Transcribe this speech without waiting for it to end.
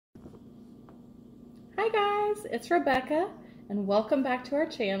Hi guys, it's Rebekah and welcome back to our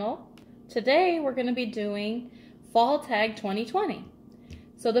channel. Today we're going to be doing Fall Tag 2020.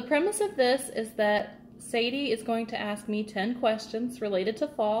 So the premise of this is that Sadie is going to ask me 10 questions related to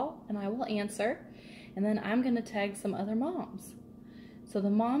fall and I will answer, and then I'm going to tag some other moms. So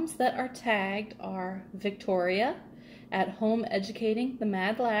the moms that are tagged are Victoria at Home Educating the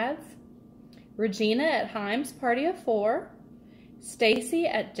Mad Lads, Regina at Hymes Party of 4, Stacey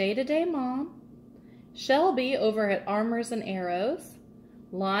at DaytoDayMom, Shelby over at Armors and Arrows,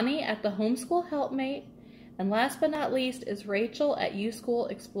 Lani at the Homeschool Helpmate, and last but not least is Rachel at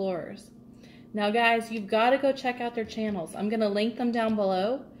YouSchool Explorers. Now guys, you've got to go check out their channels. I'm going to link them down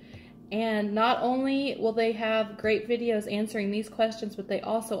below, and not only will they have great videos answering these questions, but they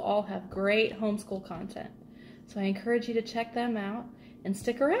also all have great homeschool content. So I encourage you to check them out and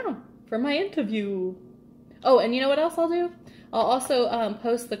stick around for my interview. Oh, and you know what else I'll do? I'll also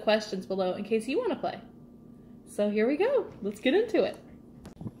post the questions below in case you want to play. So here we go. Let's get into it.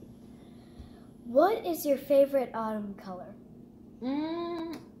 What is your favorite autumn color?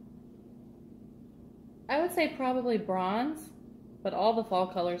 I would say probably bronze, but all the fall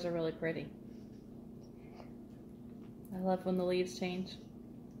colors are really pretty. I love when the leaves change.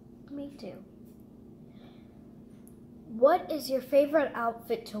 Me too. What is your favorite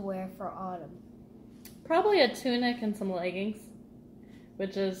outfit to wear for autumn? Probably a tunic and some leggings,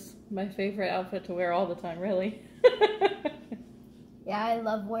 which is my favorite outfit to wear all the time, really. Yeah, I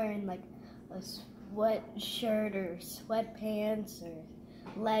love wearing like a sweatshirt or sweatpants or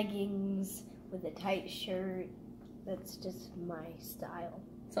leggings with a tight shirt. That's just my style.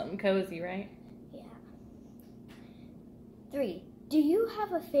 Something cozy, right? Yeah. 3. Do you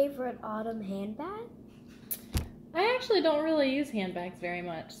have a favorite autumn handbag? I actually don't really use handbags very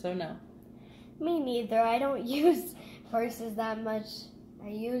much, so no. Me neither. I don't use purses that much. I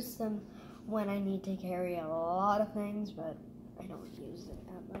use them when I need to carry a lot of things, but I don't use them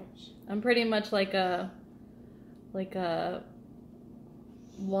that much. I'm pretty much like a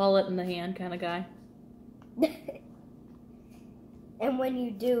wallet in the hand kind of guy. And when you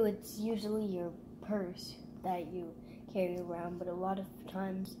do, it's usually your purse that you carry around, but a lot of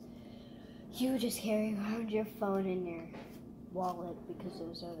times you just carry around your phone and your wallet because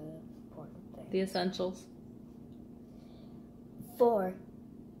those are the important things. The essentials. 4.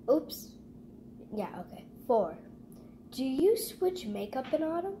 Oops. Yeah, okay. 4. Do you switch makeup in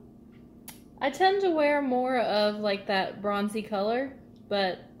autumn? I tend to wear more of like that bronzy color,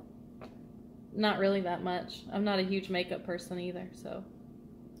 but not really that much. I'm not a huge makeup person either, so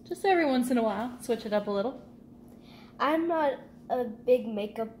just every once in a while, switch it up a little. I'm not a big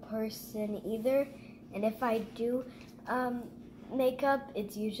makeup person either, and if I do makeup,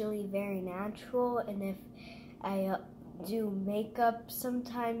 it's usually very natural, and if I do makeup,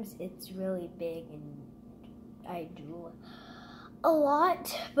 sometimes it's really big and I do a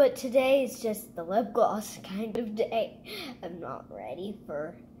lot, but today is just the lip gloss kind of day. I'm not ready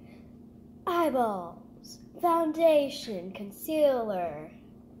for eyeballs, foundation, concealer,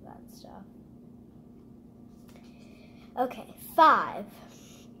 that stuff. Okay, 5.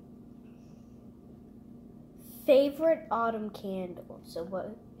 Favorite autumn candle. So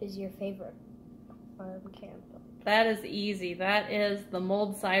what is your favorite autumn candle? That is easy. That is the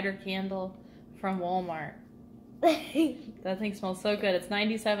mulled cider candle from Walmart. That thing smells so good. It's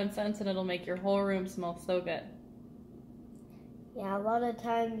 97 cents and it'll make your whole room smell so good. Yeah, a lot of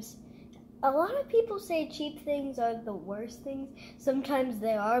times, a lot of people say cheap things are the worst things. Sometimes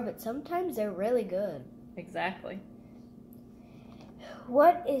they are, but sometimes they're really good. Exactly.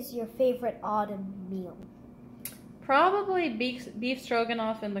 What is your favorite autumn meal? Probably beef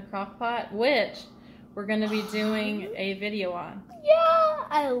stroganoff in the crock pot, which we're going to be doing a video on. Yeah,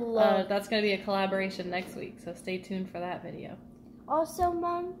 I love that's going to be a collaboration next week, so stay tuned for that video. Also,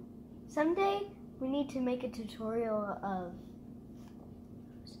 Mom, someday we need to make a tutorial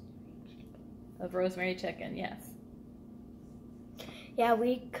of rosemary chicken, yes. Yeah,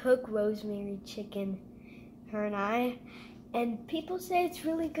 we cook rosemary chicken, her and I, and people say it's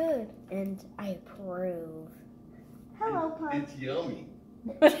really good, and I approve. Hello, Puck. It's yummy.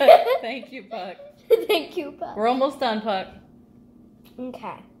 Thank you, Puck. Thank you, Puck. We're almost done, Puck.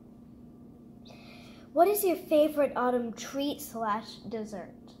 Okay. What is your favorite autumn treat /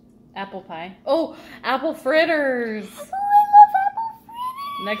 dessert? Apple pie. Oh, apple fritters. Oh, I love apple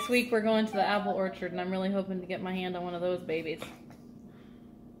fritters. Next week we're going to the apple orchard, and I'm really hoping to get my hand on one of those babies.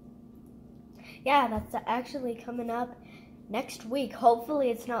 Yeah, that's actually coming up next week.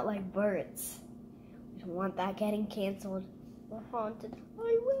 Hopefully it's not like Bert's. We don't want that getting canceled. The haunted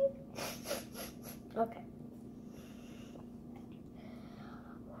highway. Okay.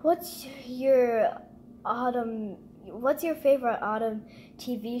 What's your autumn? What's your favorite autumn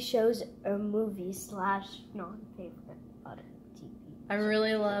TV shows or movies / non-favorite autumn TV? I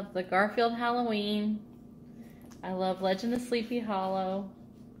really love the Garfield Halloween. I love Legend of Sleepy Hollow.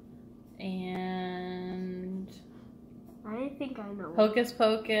 And I think I know. Hocus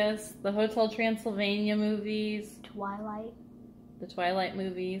Pocus, the Hotel Transylvania movies. Twilight. The Twilight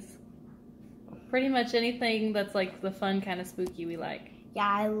movies. Pretty much anything that's like the fun kind of spooky we like. Yeah,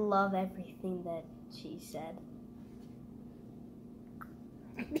 I love everything that she said.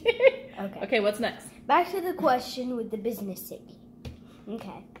 Okay, what's next? Back to the question with the business city.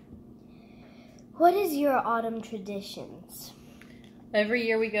 Okay. What is your autumn traditions? Every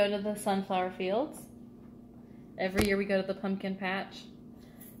year we go to the sunflower fields. Every year we go to the pumpkin patch.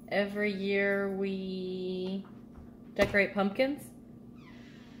 Every year we decorate pumpkins.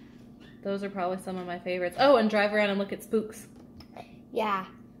 Those are probably some of my favorites. Oh, and drive around and look at spooks. Yeah,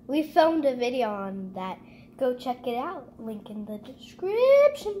 we filmed a video on that. Go check it out. Link in the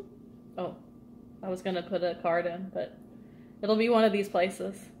description. Oh, I was going to put a card in, but it'll be one of these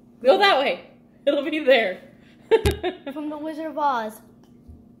places. Go that way. It'll be there. From the Wizard of Oz.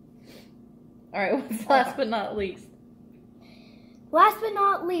 All right, what's last but not least? Last but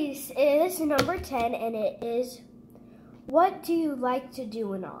not least is number 10, and it is, what do you like to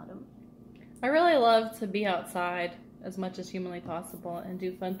do in autumn? I really love to be outside as much as humanly possible and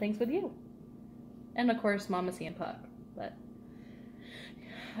do fun things with you. And of course, Mama C and Puck. But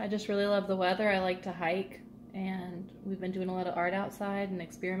I just really love the weather. I like to hike, and we've been doing a lot of art outside and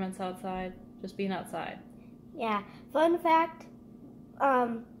experiments outside, just being outside. Yeah, fun fact,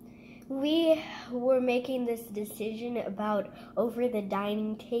 we were making this decision about over the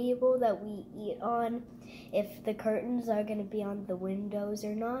dining table that we eat on, if the curtains are going to be on the windows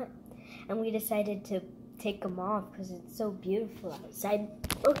or not. And we decided to take them off because it's so beautiful outside.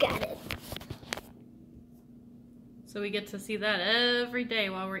 Look at it. So we get to see that every day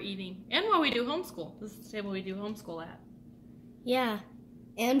while we're eating. And while we do homeschool. This is the table we do homeschool at. Yeah,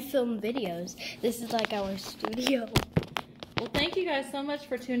 and film videos. This is like our studio. Well, thank you guys so much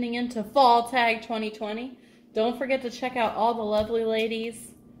for tuning in to Fall Tag 2020. Don't forget to check out all the lovely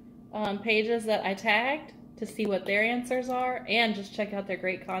ladies' pages that I tagged to see what their answers are. And just check out their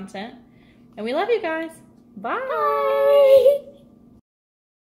great content. And we love you guys. Bye. Bye.